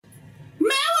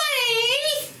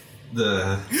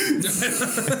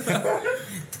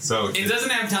So it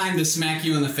doesn't have time to smack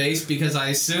you in the face because I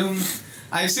assume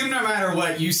no matter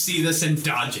what, you see this and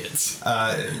dodge it.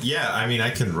 Yeah, I mean, I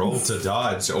can roll to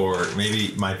dodge, or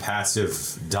maybe my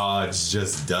passive dodge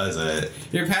just does it.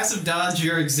 Your passive dodge,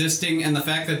 your existing, and the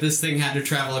fact that this thing had to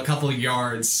travel a couple of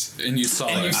yards. And you saw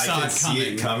it. I can see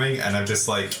it coming, and I'm just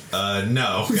like,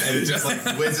 no. And it just like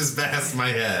whizzes past my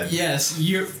head. Yes,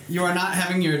 you are not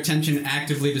having your attention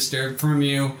actively disturbed from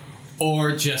you,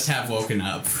 or just have woken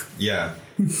up. Yeah.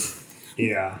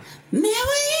 Yeah.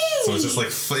 So it's just like,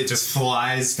 it just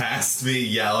flies past me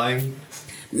yelling.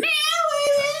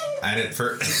 And at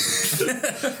first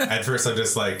I'm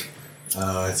just like,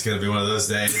 oh, it's going to be one of those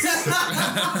days. As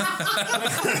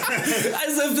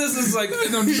if this is like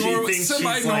a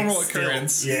semi-normal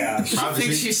occurrence. Yeah. She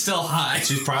thinks she's still high.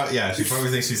 She probably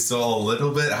thinks she's still a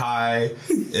little bit high.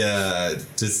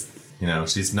 Just,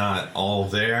 she's not all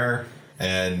there.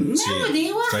 And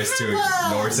she tries to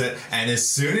ignore it. And as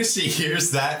soon as she hears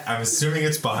that, I'm assuming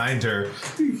it's behind her,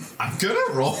 I'm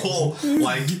gonna roll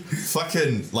like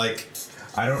fucking like,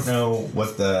 I don't know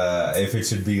if it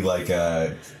should be like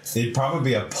it'd probably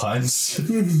be a punch.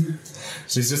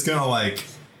 She's just gonna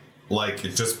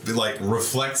just be like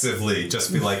reflexively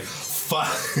just be like,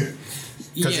 fuck.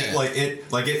 Because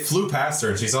it flew past her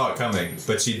and she saw it coming,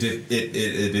 but it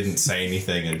didn't say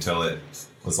anything until it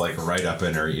was like right up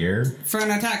in her ear. For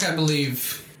an attack, I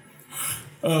believe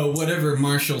whatever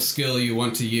martial skill you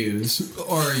want to use,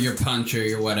 or your punch or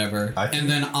your whatever, and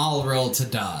then I'll roll to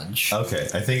dodge. Okay,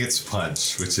 I think it's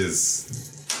punch, which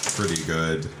is pretty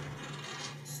good.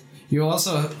 You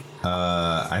also...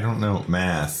 I don't know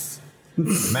math.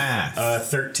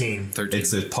 Math. 13.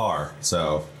 It's a par,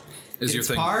 so... Is your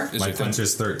thing par? My punch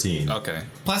is 13. Okay.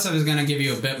 Plus, I was going to give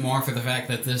you a bit more for the fact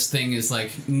that this thing is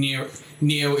like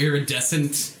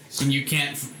neo-iridescent, and you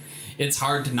can't... It's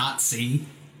hard to not see.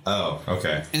 Oh,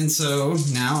 okay. And so,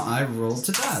 now I roll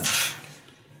to dodge.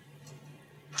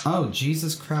 Oh,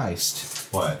 Jesus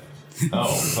Christ. What?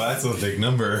 Oh, well, that's a big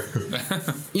number.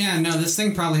 Yeah, no, this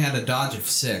thing probably had a dodge of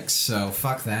 6, so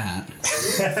fuck that.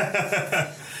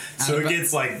 So it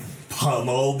gets like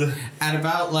pummeled. At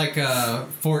about like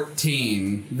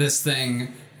 14, this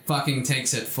thing fucking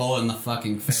takes it full in the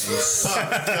fucking face.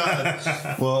 Oh,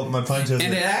 God. Well, my punch is...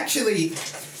 And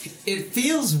it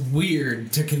feels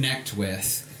weird to connect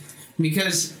with.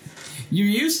 Because you're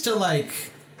used to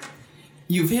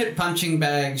you've hit punching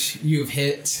bags, you've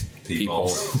hit...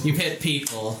 People. You've hit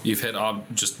people. You've hit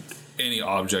just any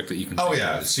object that you can. Oh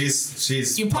yeah, she's.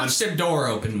 You punched a door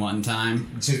open one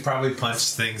time. She's probably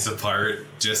punched things apart.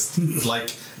 Just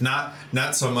like not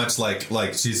so much like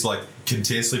she's like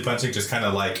continuously punching. Just kind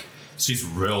of like she's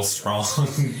real strong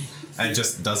and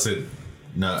just doesn't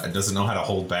know how to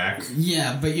hold back.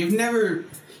 Yeah, but you've never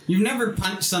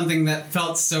punched something that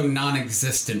felt so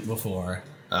non-existent before.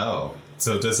 Oh.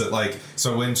 So does it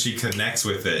so when she connects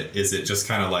with it, is it just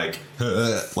kind of like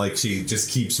she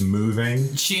just keeps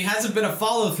moving? She has a bit of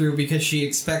follow through because she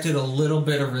expected a little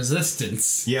bit of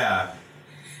resistance. Yeah,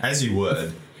 as you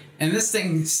would. And this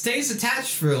thing stays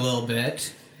attached for a little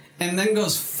bit and then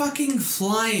goes fucking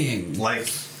flying.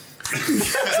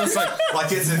 Just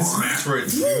like it's in Smash where it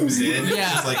zooms in.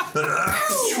 Yeah. It's like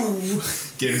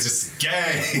it's just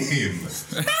game.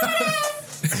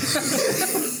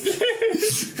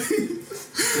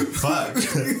 Fuck.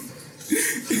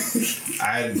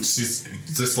 And she's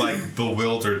just like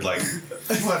bewildered, like,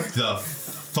 what the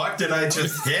fuck did I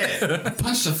just hit? I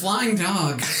punched a flying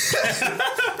dog.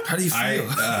 How do you feel?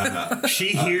 She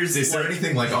hears. Is there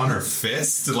anything like on her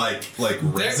fist, like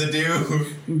residue?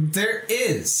 There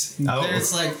is. Oh.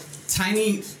 There's like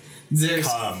tiny. There's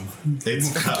Cum.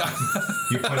 It's cum.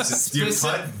 You butt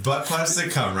punch the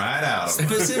cum right out of it.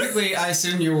 specifically. I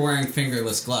assume you were wearing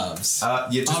fingerless gloves. Yeah,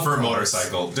 just Of for a course.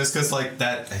 motorcycle. Just because, like,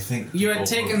 that, I think... You had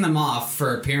people taken them off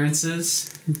for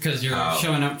appearances because you're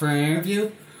showing up for an interview.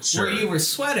 Sure. Where you were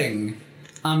sweating,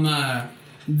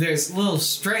 there's little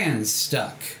strands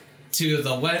stuck to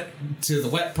the wet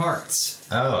parts.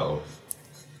 Oh.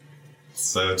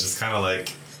 So just kind of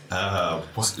like...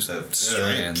 what the...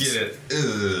 Strands. Get it.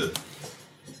 Ugh.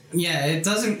 Yeah, it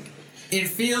doesn't... It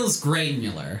feels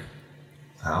granular,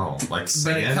 Oh, like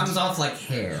sand? but it comes off like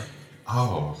hair.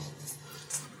 Oh.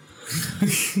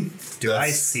 Do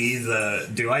I see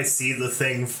the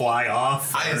thing fly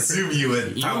off? I assume you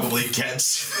would probably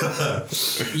catch...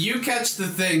 You catch the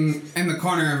thing in the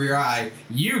corner of your eye.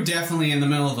 You definitely in the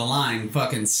middle of the line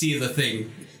fucking see the thing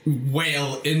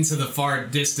wail into the far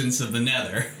distance of the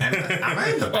nether. Am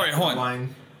I in the All right, hold on.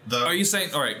 line? Though? Are you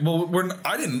saying? All right. Well,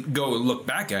 I didn't go look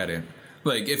back at it.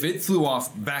 Like, if it flew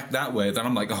off back that way, then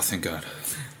I'm like, oh, thank God.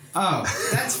 Oh,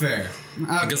 that's fair.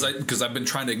 Because I've been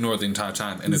trying to ignore it the entire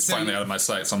time, and it's finally out of my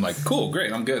sight. So I'm like, cool,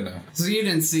 great, I'm good now. So you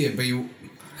didn't see it, but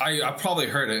I probably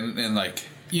heard it, and like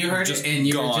you heard just it, and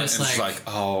you were gone, just and it's like,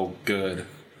 oh, good.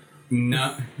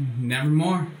 No, never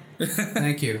more.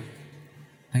 Thank you.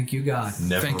 Thank you, God.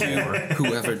 Never Thank you, more.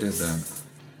 whoever did that.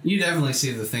 You definitely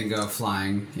see the thing go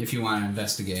flying if you want to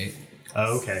investigate.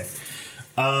 Okay.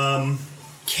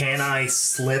 Can I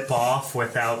slip off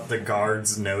without the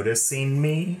guards noticing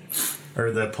me?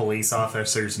 Or the police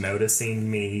officers noticing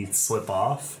me slip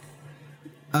off?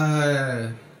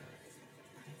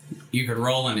 You could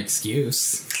roll an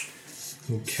excuse.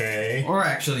 Okay. Or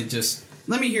actually just,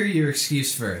 let me hear your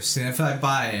excuse first. And if I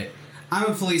buy it, I'm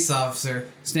a police officer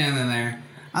standing there.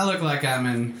 I look like I'm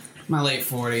in my late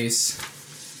 40s.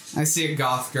 I see a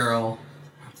goth girl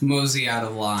mosey out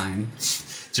of line.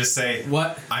 Just say,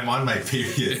 What? I'm on my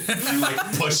period. And like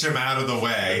push him out of the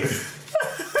way.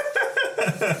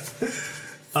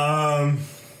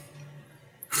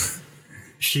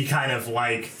 She kind of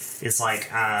like is like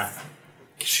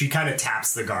she kind of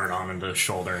taps the guard on the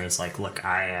shoulder and is like, look,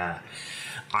 I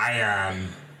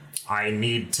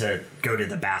need to go to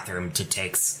the bathroom to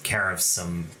take care of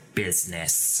some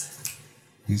business.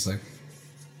 He's like,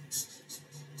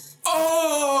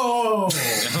 oh!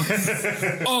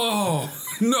 Oh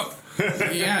no!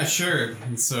 Yeah, sure.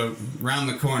 And so, round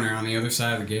the corner on the other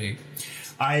side of the gate.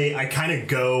 I kind of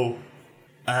go,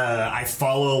 I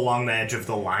follow along the edge of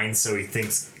the line so he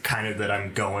thinks kind of that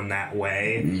I'm going that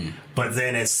way. But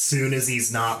then as soon as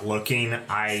he's not looking,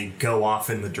 I go off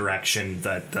in the direction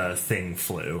that the thing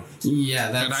flew. Yeah,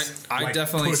 And that's... I Like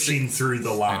definitely pushing through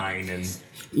the line and...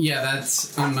 Yeah,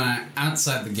 that's on my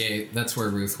outside the gate. That's where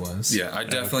Ruth was. Yeah, I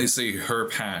definitely see her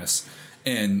pass,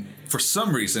 and for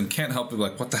some reason can't help but be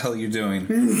like, what the hell are you doing?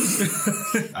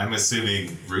 I'm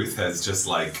assuming Ruth has just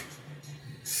like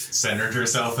centered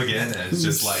herself again and is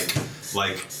just like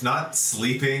not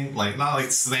sleeping, like not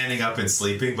like standing up and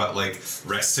sleeping, but like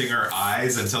resting her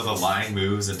eyes until the line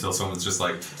moves, until someone's just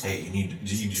like, hey, you need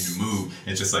to move,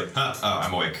 and just like, oh,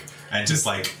 I'm awake. And just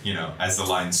like, you know, as the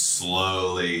line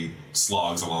slowly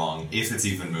slogs along, if it's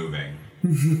even moving.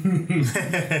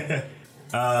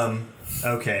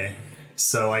 Okay.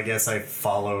 So I guess I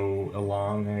follow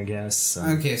along, I guess.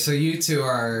 Okay, so you two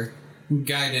are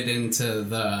guided into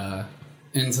the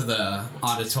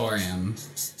auditorium,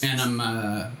 and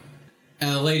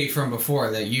and the lady from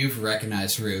before that you've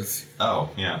recognized, Ruth. Oh,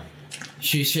 yeah.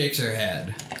 She shakes her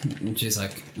head, and she's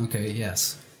like, "Okay,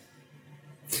 yes,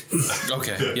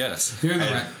 Okay, yes, you're in the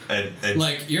right, And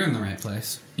like you're in the right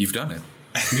place. you've done it.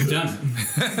 You've done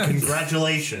it."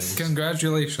 Congratulations.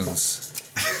 Congratulations.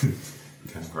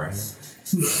 kind of right.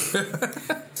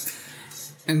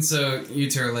 And so you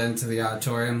two are led into the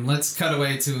auditorium. Let's cut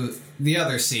away to the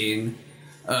other scene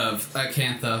of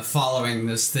Acantha following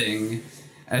this thing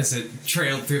as it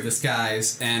trailed through the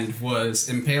skies and was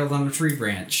impaled on a tree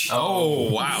branch.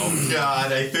 Oh wow!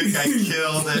 God, I think I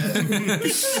killed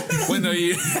it. When are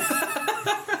you?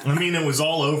 I mean, it was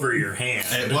all over your hand.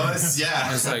 It was, I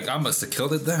yeah. was like, I must have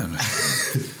killed it then.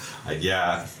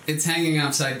 Yeah. It's hanging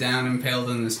upside down, impaled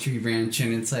on this tree branch,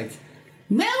 and it's like,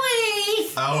 Millie!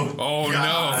 Oh, Oh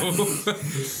God. no!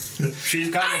 She's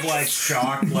kind of like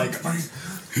shocked, like,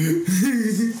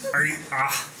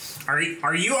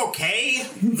 are you okay?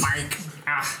 Like,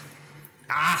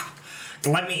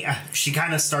 let me. She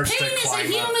kind of starts Pain to is a climb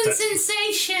up. human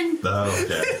sensation. Oh,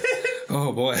 okay.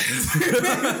 Oh boy!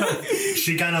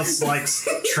 She kind of like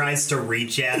tries to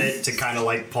reach at it to kind of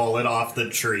like pull it off the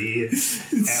tree,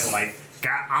 and like,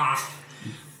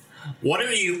 what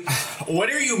are you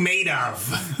made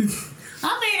of?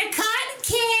 I'm made of cotton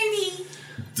candy.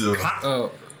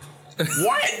 Oh,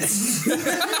 What?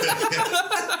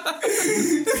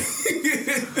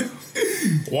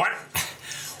 What?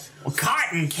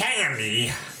 Cotton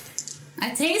candy? I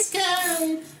taste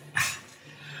good.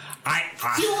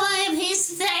 Do you want a piece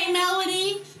today,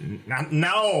 Melody?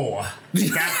 No.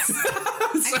 That's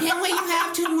I can't let you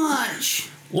have too much.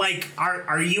 like,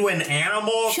 are you an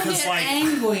animal? She'll get like,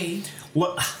 angry.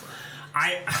 look,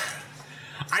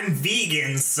 I'm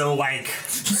vegan, so like,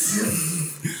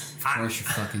 of course you're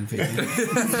fucking vegan.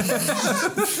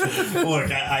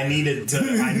 look, I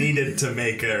needed to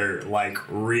make her like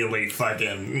really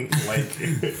fucking like.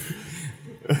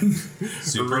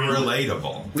 Super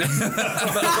relatable.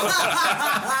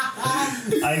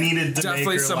 I needed to Definitely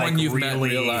make her someone like you've met in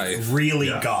really, real life. really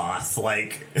Yeah. goth,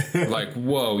 like, like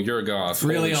whoa, you're a goth.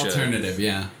 Really Holy shit. alternative,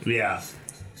 yeah. yeah.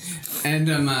 And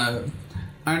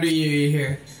under you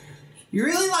hear, you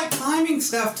really like climbing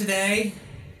stuff today?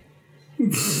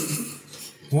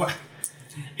 What?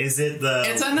 Is it the...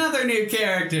 It's another new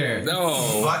character.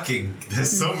 No. Fucking,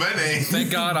 there's so many.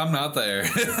 Thank God I'm not there.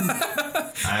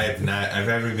 I've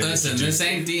never been. Listen, this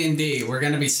ain't D&D. We're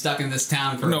gonna be stuck in this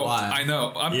town for a No, while. I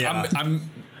know. I'm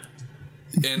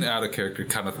in out of character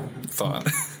kind of thought.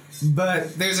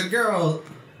 But there's a girl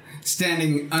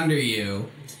standing under you,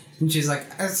 and she's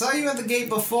like, I saw you at the gate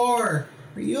before.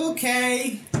 Are you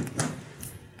okay?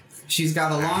 She's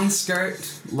got a long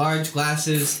skirt, large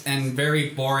glasses, and very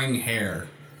boring hair.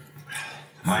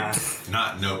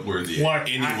 Not noteworthy Look,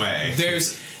 anyway.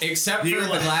 There's, except for the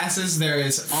glasses, there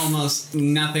is almost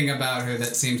nothing about her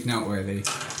that seems noteworthy.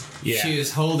 Yeah. She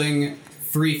is holding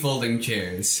 3 folding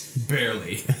chairs.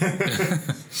 Barely.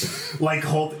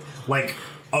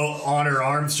 On her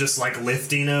arms, just like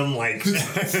lifting them, like.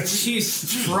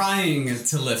 She's trying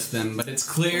to lift them, but it's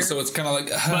clear. So it's kind of like.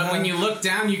 But when you look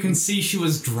down, you can see she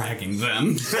was dragging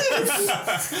them.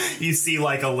 You see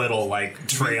like a little like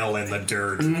trail in the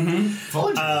dirt.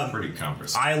 Pretty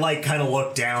cumbersome. I kind of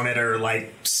look down at her,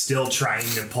 like still trying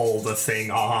to pull the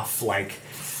thing off. Like,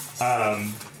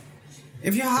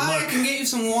 If you're high, I Look. can get you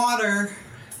some water.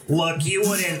 look,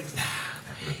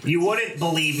 you wouldn't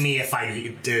believe me if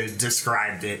I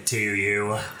described it to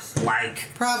you. Like,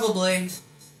 Probably.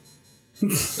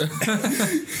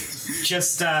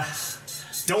 just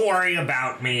don't worry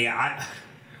about me.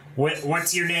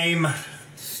 What's your name?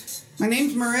 My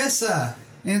name's Marissa,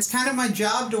 and it's kind of my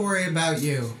job to worry about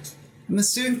you. I'm the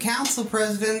student council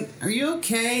president. Are you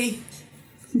okay?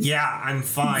 Yeah, I'm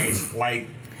fine. Like,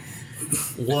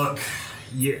 look,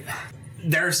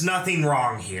 there's nothing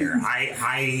wrong here.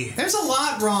 There's a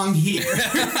lot wrong here.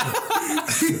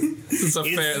 That's a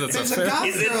fair. There's That's a a fair. goth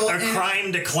Is it girl a and-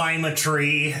 crime to climb a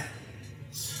tree?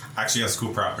 Actually, on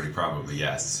school property, probably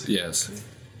yes. Yes.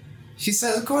 She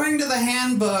says, according to the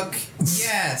handbook,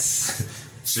 yes.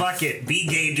 Fuck it, be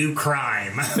gay, do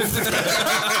crime.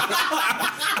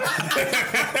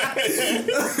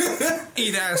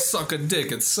 Eat ass, suck a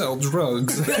dick, and sell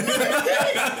drugs.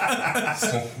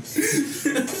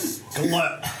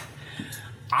 Look,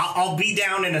 I'll be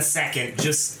down in a second.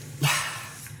 Just,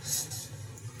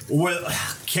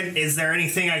 is there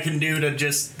anything I can do to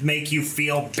just make you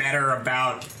feel better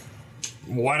about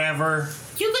whatever?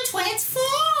 You could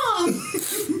transform.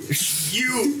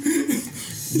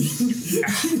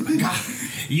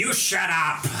 You shut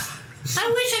up. I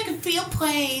wish I could feel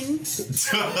pain.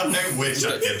 I wish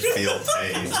I could feel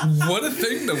pain. What a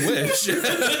thing to wish.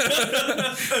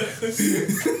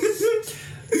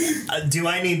 Do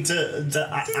I need to?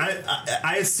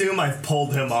 I assume I've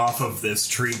pulled him off of this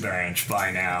tree branch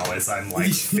by now, as I'm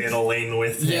like fiddling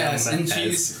with him. Yes, and as-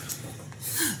 she's...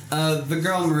 the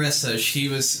girl Marissa, she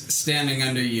was standing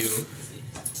under you,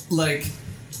 like,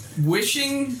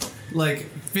 wishing, like,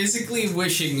 physically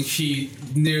wishing she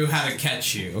knew how to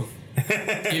catch you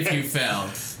if you fell.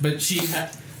 But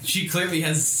she clearly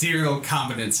has zero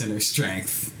confidence in her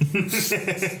strength.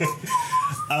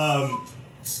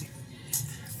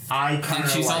 And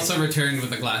she's also returned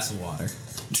with a glass of water.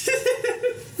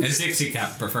 And a Dixie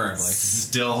cup, preferably.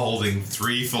 Still holding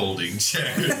 3 folding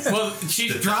chairs. Well, she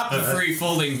dropped the 3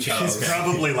 folding chairs. She's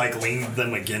probably like leaned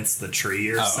them against the tree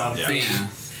or something.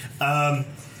 Yeah.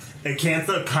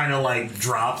 Acantha kind of like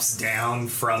drops down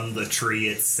from the tree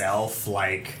itself,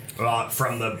 like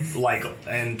from the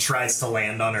and tries to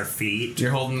land on her feet. You're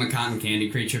holding the cotton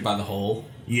candy creature by the hole.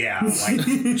 Yeah, like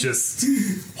just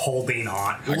holding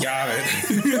on. I got it.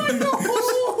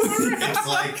 It's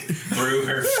like through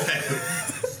her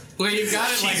face. Well, you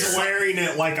got it like She's wearing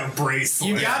it like a bracelet.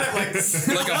 you got it like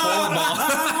Like a bowling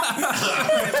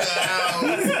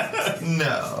ball.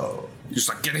 No. You're just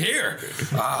like, get here.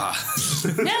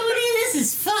 Nobody, this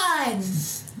is fun.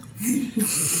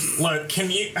 Look, can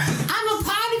you? I'm a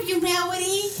part of you,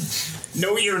 Melody.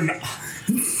 No, you're not.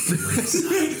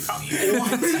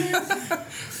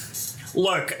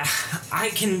 Look, I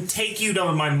can take you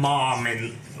to my mom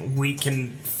and we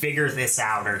can figure this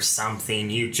out or something.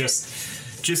 You just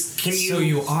can you? So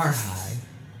you are high.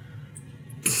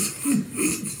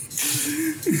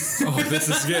 Oh, this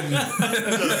is getting.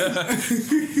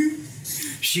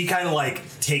 She kind of like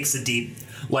takes a deep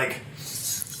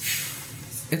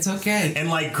It's okay. and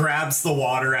like grabs the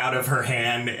water out of her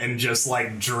hand and just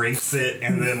like drinks it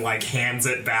and then like hands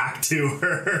it back to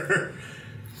her.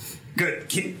 Good.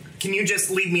 Can you just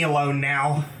leave me alone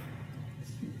now?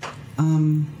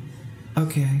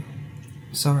 Okay.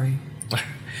 Sorry.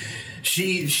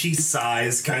 She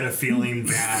sighs, kind of feeling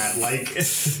bad. Like,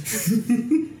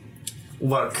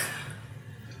 look,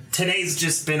 today's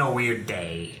just been a weird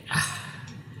day.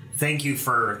 Thank you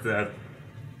for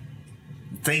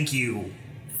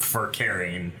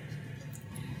carrying.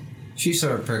 she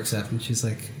sort of perks up and she's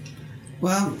like,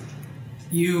 well,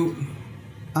 I'd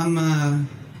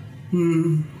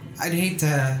hate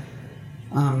to,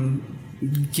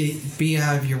 be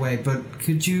out of your way, but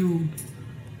could you,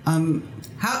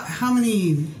 how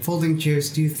many folding chairs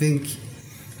do you think,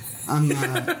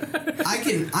 I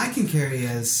can carry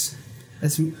as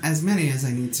many as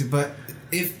I need to, but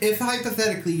if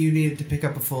hypothetically you needed to pick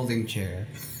up a folding chair,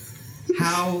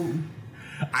 how...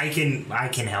 I can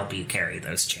help you carry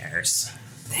those chairs.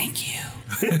 Thank you.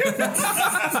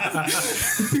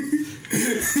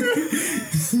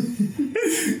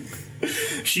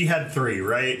 She had 3,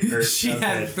 right? She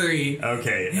had 3.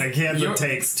 Okay, Akantha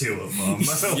takes 2 of them.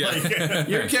 Yeah.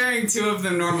 You're carrying 2 of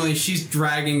them normally. She's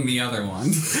dragging the other one.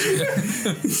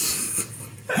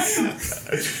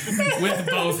 With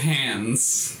both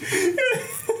hands.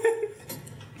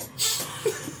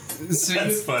 So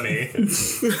That's funny.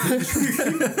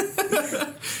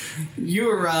 You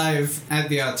arrive at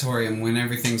the auditorium when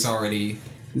everything's already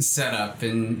set up,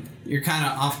 and you're kind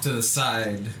of off to the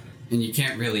side, and you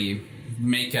can't really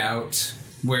make out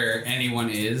where anyone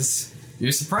is.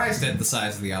 You're surprised at the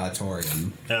size of the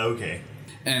auditorium. Okay.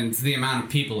 And the amount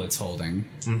of people it's holding.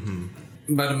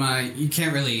 Mm-hmm. But you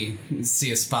can't really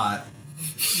see a spot.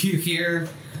 You hear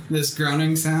this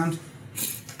groaning sound.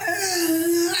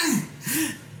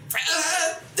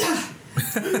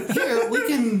 Here,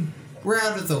 we're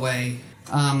out of the way.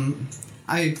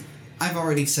 I've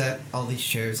already set all these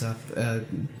chairs up.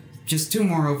 Just 2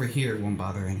 more over here won't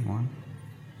bother anyone.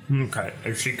 Okay.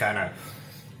 She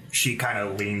kind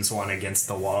of leans one against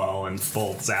the wall and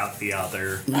folds out the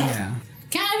other. Yeah.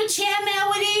 Can I have a chair,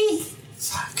 Melody?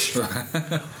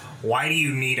 Why do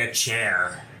you need a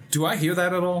chair? Do I hear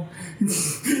that at all?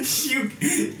 You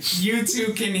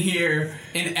two can hear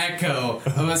an echo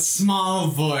of a small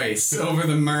voice over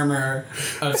the murmur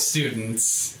of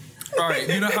students. All right,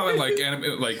 you know how in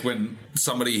like when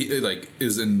somebody like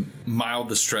is in mild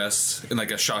distress in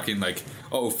like a shocking like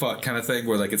oh fuck kind of thing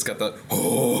where like it's got the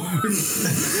oh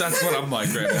that's what I'm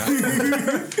like right now.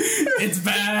 It's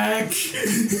back.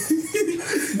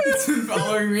 It's been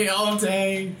following me all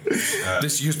day.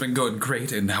 This year's been going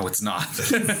great and now it's not.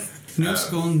 New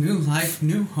school, new life,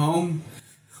 new home.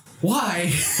 Why?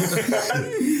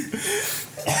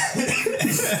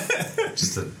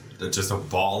 Just a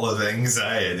ball of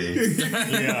anxiety.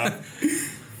 Yeah.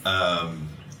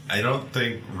 I don't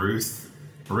think Ruth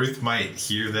might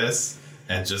hear this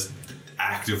and just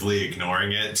actively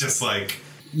ignoring it, just like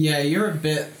Yeah, you're a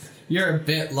bit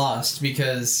lost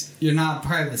because you're not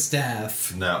part of the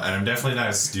staff. no, and I'm definitely not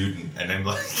a student, and I'm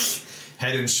like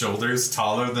head and shoulders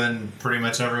taller than pretty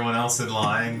much everyone else in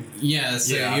line. Yeah,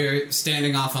 so Yeah. you're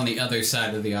standing off on the other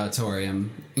side of the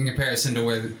auditorium in comparison to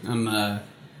where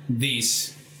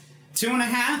these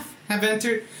 2.5 have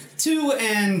entered. 2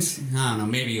 and I don't know,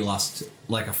 maybe you lost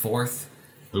like a 4th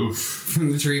Oof.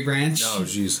 from the tree branch. Oh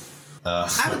jeez.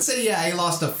 I would say yeah, he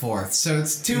lost a 4th, so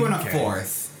it's 2 and a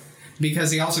 4th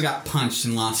because he also got punched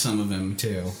and lost some of them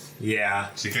too. Yeah.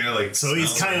 She kind of like So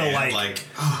he's smells kinda her hand like-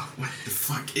 oh, what the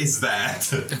fuck is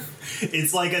that?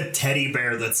 It's like a teddy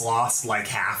bear that's lost like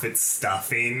half its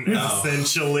stuffing, Oh.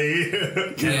 essentially.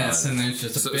 Yes, and there's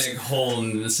just a So- big hole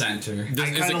in the center. Is it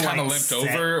kinda kind like of limped set-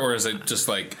 over or is it just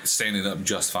like standing up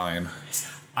just fine?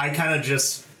 I kind of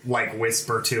just like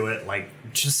whisper to it, like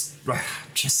just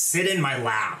sit in my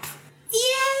lap.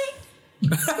 Yay!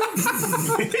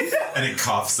 And it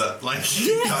coughs up like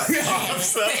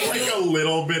Pops up like a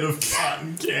little bit of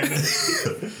cotton candy.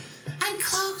 I'm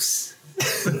close.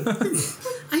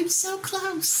 I'm so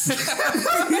close.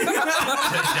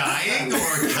 dying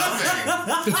or coming.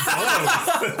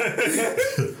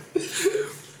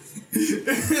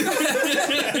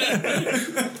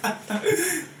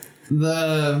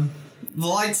 The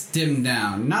lights dim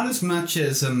down, not as much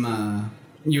as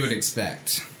you would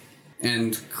expect,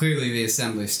 and clearly the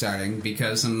assembly's starting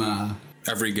because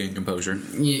Every gain composure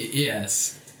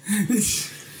yes,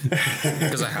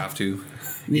 because I have to.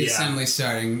 the Yeah. assembly's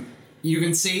starting. You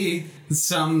can see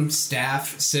some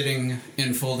staff sitting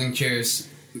in folding chairs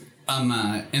in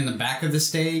the back of the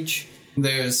stage.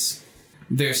 There's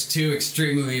 2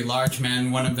 extremely large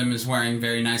men. One of them is wearing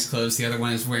very nice clothes. The other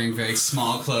one is wearing very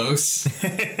small clothes.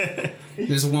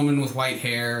 There's a woman with white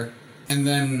hair. And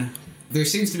then there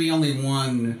seems to be only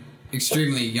one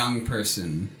extremely young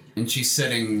person. And she's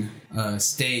sitting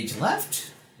stage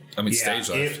left. I mean, stage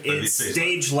left. It's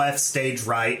stage left, stage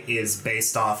right is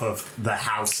based off of the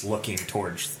house looking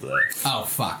towards the. Oh,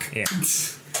 fuck. Yeah.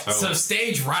 So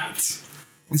stage right.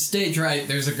 Stage right,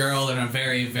 there's a girl in a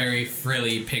very, very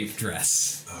frilly pink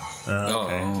dress.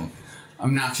 Oh.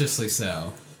 Obnoxiously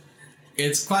so.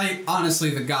 It's quite honestly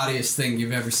the gaudiest thing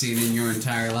you've ever seen in your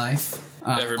entire life.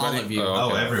 Everybody? All of you. Oh,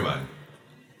 Oh, okay. everyone.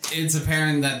 It's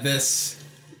apparent that this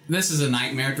is a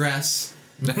nightmare dress.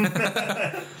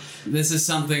 This is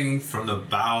something. From the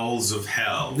bowels of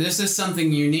hell. This is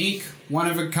something unique, one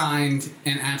of a kind,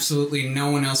 and absolutely no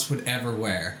one else would ever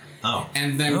wear. Oh.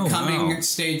 And then Oh, coming wow.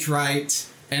 stage right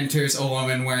enters a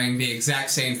woman wearing the exact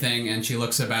same thing, and she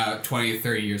looks about 20 to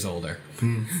 30 years older.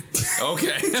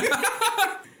 Okay.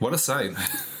 What a sight.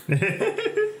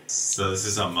 So this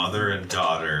is a mother and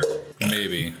daughter,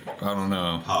 Maybe. I don't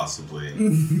know. possibly.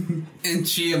 And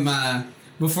she,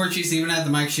 before she's even at the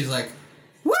mic, she's like,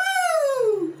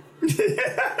 "Woo!"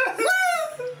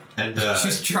 And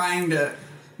She's trying to.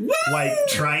 Woo! Like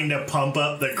trying to pump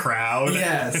up the crowd.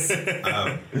 Yes.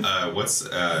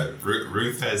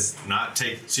 Ruth has not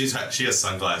taken. She has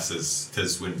sunglasses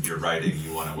because when you're writing,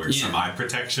 you want to wear some Yeah. eye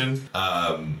protection.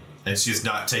 And she's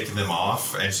not taking them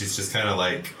off, and she's just kind of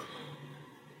like,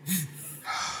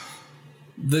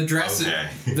 The dresses, Okay.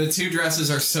 the two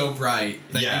dresses are so bright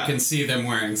that Yeah. you can see them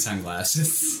wearing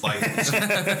sunglasses. like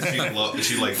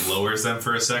she like lowers them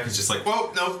for a second, just like,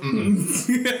 whoa, no.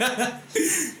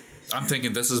 Mm-mm. I'm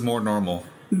thinking this is more normal.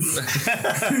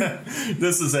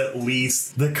 This is at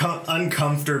least the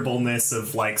uncomfortableness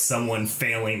of like someone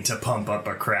failing to pump up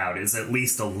a crowd is at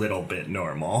least a little bit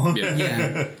normal. Yeah.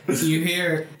 Yeah. You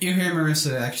hear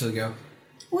Marissa actually go,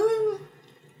 "Woo!"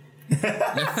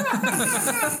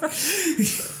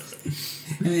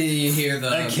 And then you hear the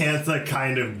Acantha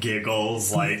kind of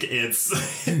giggles like it's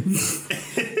and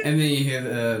then you hear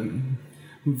the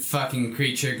fucking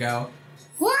creature go,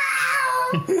 "Wow!"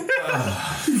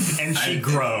 and she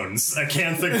groans.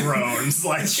 Acantha groans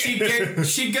like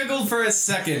She giggled for a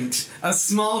second, a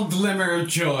small glimmer of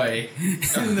joy,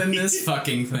 and then this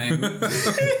fucking thing.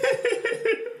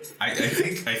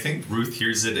 I think Ruth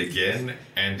hears it again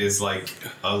and is like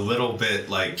a little bit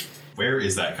like, where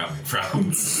is that coming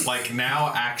from? Like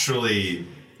now actually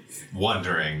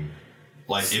wondering,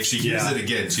 like if she hears Yeah. it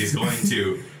again,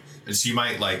 she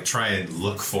might like try and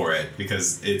look for it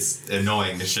because it's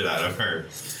annoying the shit out of her.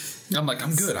 I'm like,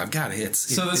 I'm good. I've got it.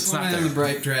 So this it's not woman in there. the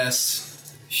bright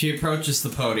dress, she approaches the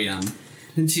podium,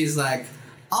 and she's like,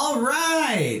 "All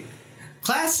right,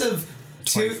 class of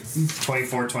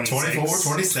 24, 26.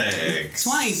 24, 26.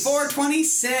 24,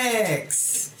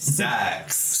 26.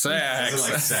 Sex. Sex. Is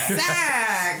it like sex?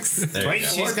 Facts. There you go.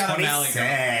 She's got a valley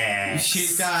girl. 26.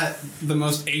 She's got the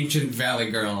most ancient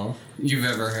valley girl you've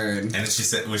ever heard. And she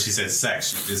said, when she said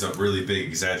sex, she does a really big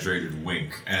exaggerated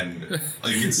wink, and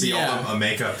you can see Yeah. all the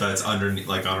makeup that's underneath,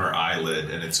 like on her eyelid,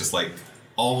 and it's just like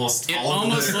almost. It all of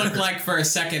almost the- looked like for a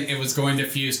second it was going to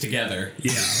fuse together.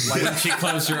 Yeah, like When she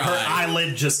closed her her eye.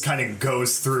 eyelid just kind of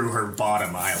goes through her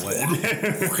bottom eyelid.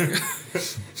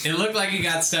 It looked like it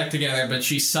got stuck together, but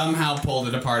she somehow pulled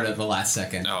it apart at the last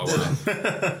second. Oh,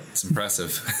 wow. It's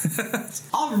impressive.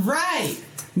 All right,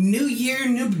 new year,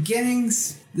 new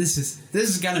beginnings. This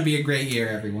is gonna be a great year,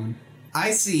 everyone.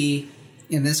 I see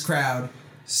in this crowd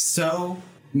so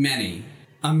many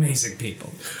amazing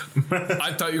people.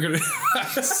 I thought you were gonna.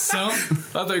 So I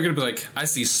thought you were gonna be like, I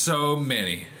see so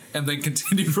many, and then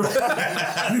continue.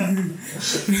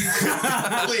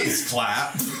 Please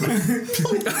clap.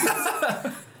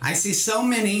 I see so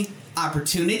many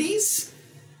opportunities.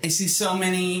 I see so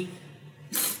many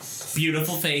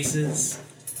beautiful faces.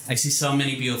 I see so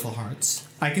many beautiful hearts.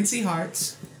 I can see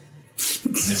hearts.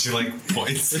 And she like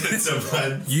points at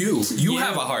someone. You You-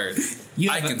 have a heart. you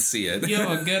I have a- can see it. You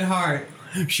have a good heart.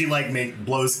 She like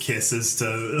blows kisses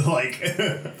to like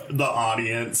the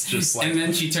audience, just like And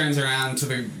then she turns around to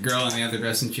the girl in the other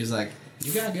dress and she's like,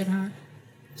 "You got a good heart."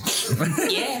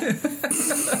 Yeah.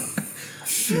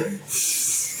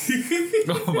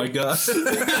 Oh my god.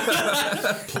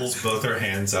 Pulls both her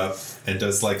hands up and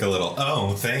does like a little,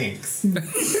 oh, thanks.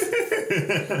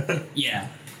 Yeah.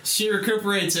 She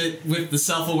recuperates it with the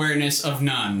self-awareness of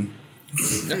none.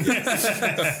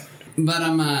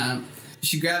 But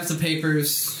she grabs the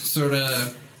papers, sort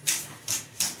of.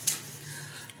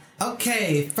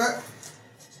 Okay,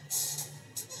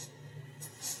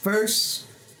 first,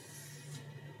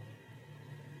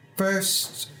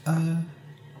 the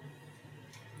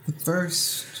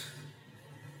first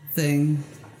thing,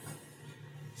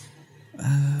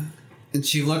 and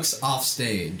she looks off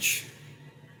stage,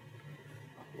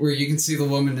 where you can see the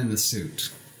woman in the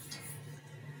suit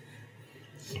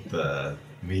The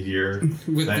meteor.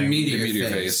 with the thing. meteor, Meteor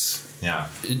face. face. Yeah.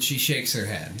 And she shakes her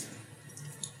head.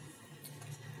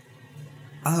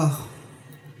 Oh.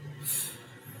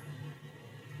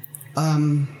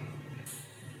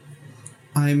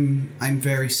 I'm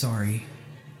very sorry.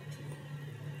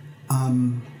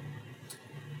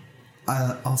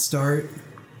 I'll start.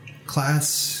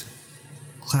 Class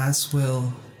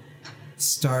will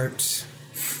start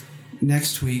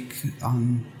next week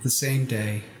on the same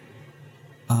day.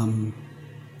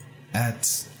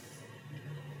 At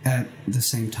the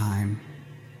same time.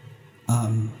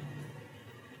 On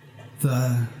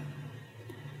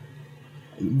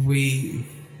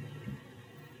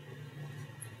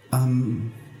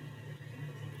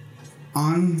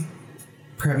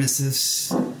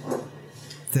premises,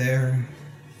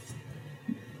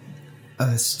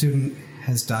 a student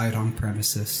has died on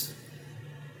premises.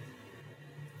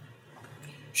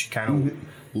 She kind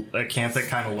of, Acantha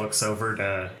kind of looks over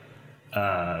to,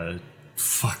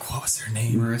 what was her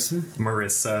name?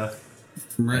 Marissa.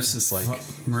 Marissa's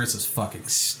Marissa's fucking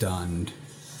stunned.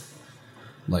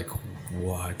 Like,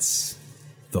 what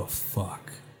the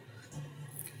fuck?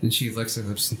 And she looks at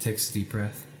us and takes a deep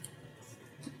breath.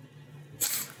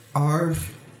 Our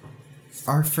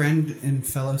friend and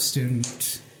fellow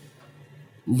student,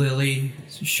 Lily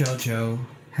Shoujo,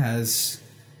 has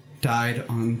died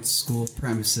on school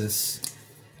premises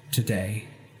today.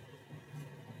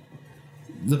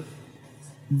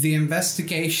 The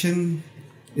investigation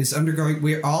is undergoing.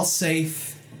 We're all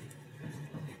safe.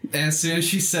 As soon as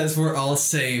she says we're all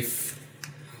safe,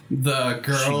 the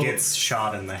girl... She gets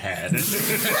shot in the head.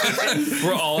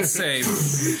 We're all safe.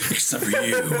 Except for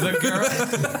you.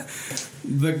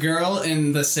 The girl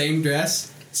in the same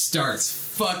dress starts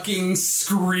fucking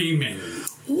screaming.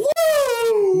 Woo!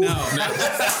 No,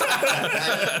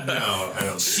 I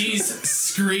don't. She's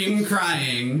scream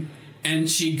crying, and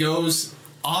she goes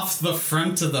off the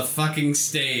front of the fucking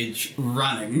stage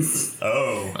running.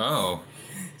 Oh.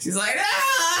 She's like,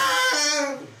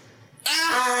 ah!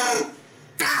 Ah!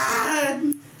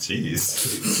 God! Jeez.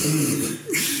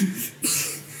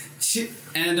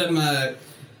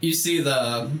 You see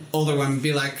the older one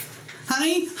be like,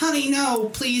 honey, no,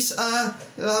 please, and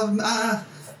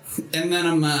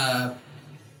then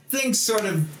things sort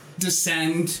of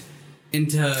descend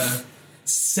into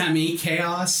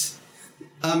semi-chaos.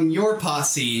 Your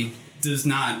posse does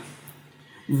not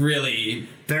really...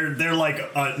 They're like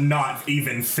not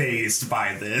even phased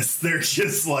by this. They're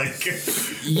just like...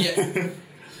 Yeah.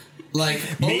 Like,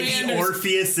 maybe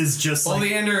Orpheus is just like...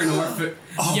 Oleander and Orpheus...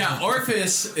 Oh. Yeah,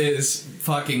 Orpheus is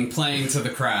fucking playing to the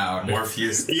crowd.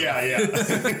 Morpheus. Yeah.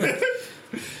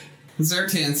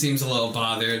 Zertan seems a little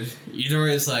bothered.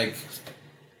 Eudoria's like,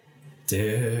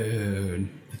 dude.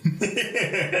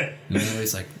 And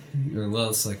Lily's like, or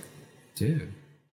Lilith's like, dude.